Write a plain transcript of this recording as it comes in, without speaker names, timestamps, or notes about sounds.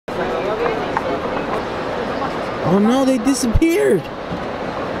Oh no, they disappeared.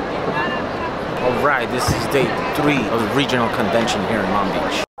 All right, this is day 3 of the regional convention here in Long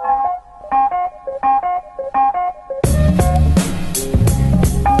Beach.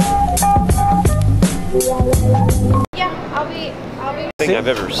 Yeah, I'll be. Thing I've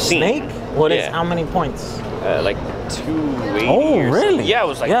ever seen. Snake? What is? Yeah. How many points? Like 280. Oh, or really? something. Yeah, I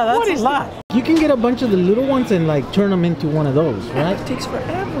was like, yeah, what that's is a lot. You can get a bunch of the little ones and like turn them into one of those, right? It takes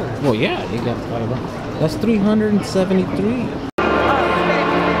forever. Well, yeah, you got 5 bucks. That's 373. Your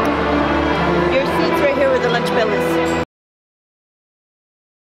seat's right here where the lunch bell is.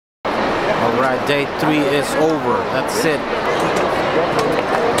 All right, day 3 is over. That's it.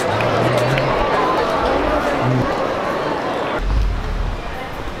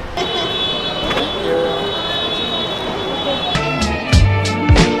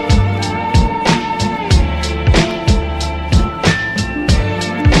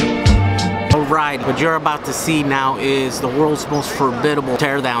 Right, what you're about to see now is the world's most formidable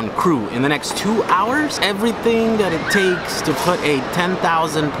teardown crew. In the next 2 hours, everything that it takes to put a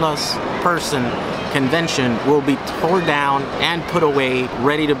 10,000 plus person convention will be torn down and put away,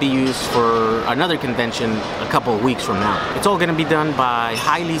 ready to be used for another convention a couple of weeks from now. It's all going to be done by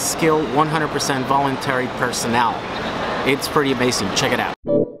highly skilled, 100% voluntary personnel. It's pretty amazing. Check it out.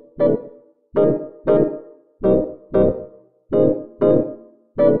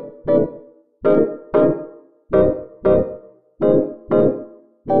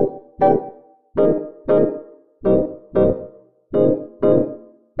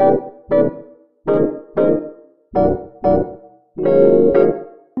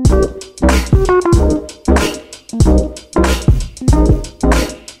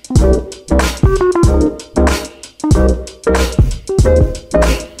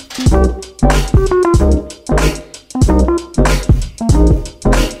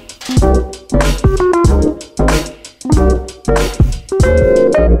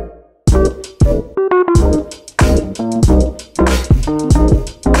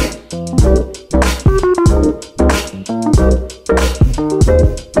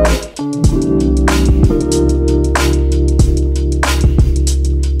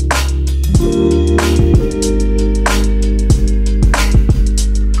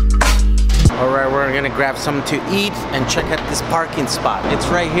 Grab something to eat and check out this parking spot. It's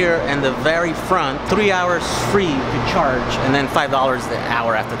right here in the very front. 3 hours free to charge and then $5 the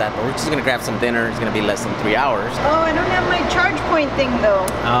hour after that. But we're just gonna grab some dinner. It's gonna be less than 3 hours. Oh, I don't have my charge point thing though.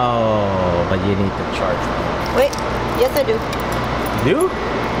 Oh, but you need the charge point. Wait, yes I do. You?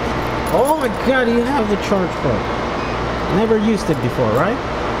 Oh my God, you have the charge point. Never used it before, right?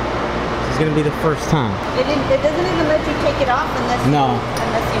 This is gonna be the first time. It doesn't even let you take it off unless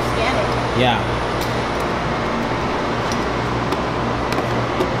you scan it. Yeah.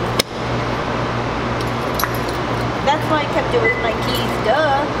 That's why I kept it with my keys,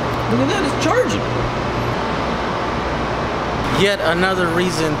 duh. Look at that, it's charging. Yet another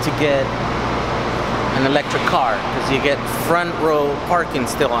reason to get an electric car, because you get front row parking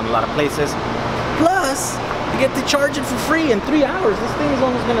still on a lot of places. Plus, you get to charge it for free in 3 hours. This thing is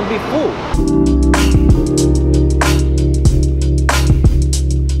almost gonna be full.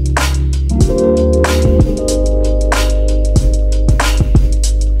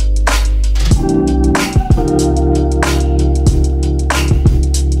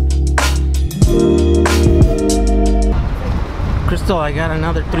 Crystal, I got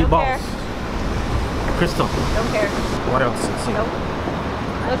another 3 balls. Care. Crystal. Don't care. What else is here? Nope.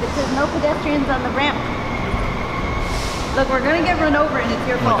 Look, it says no pedestrians on the ramp. Look, we're gonna get run over and it's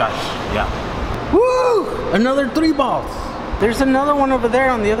your fault. Oh my gosh, yeah. Woo! Another 3 balls. There's another one over there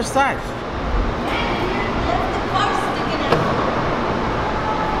on the other side. That's the car sticking out.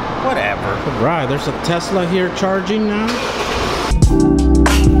 Whatever. Right, there's a Tesla here charging now.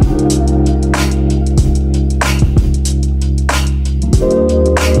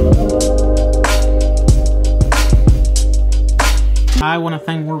 I want to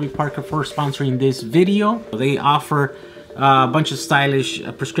thank Warby Parker for sponsoring this video. They offer a bunch of stylish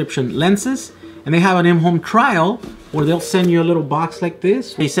prescription lenses, and they have an in-home trial where they'll send you a little box like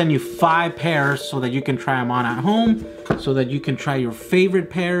this. They send you 5 pairs so that you can try them on at home, so that you can try your favorite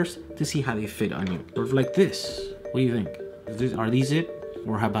pairs to see how they fit on you. Sort of like this. What do you think? Are these it?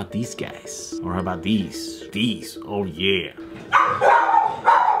 Or how about these guys? Or how about these? These, oh yeah.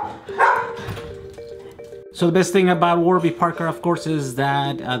 So the best thing about Warby Parker, of course, is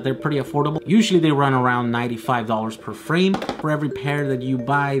that they're pretty affordable. Usually they run around $95 per frame. For every pair that you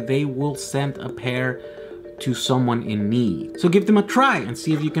buy, they will send a pair to someone in need. So give them a try and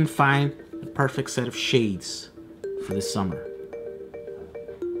see if you can find the perfect set of shades for this summer.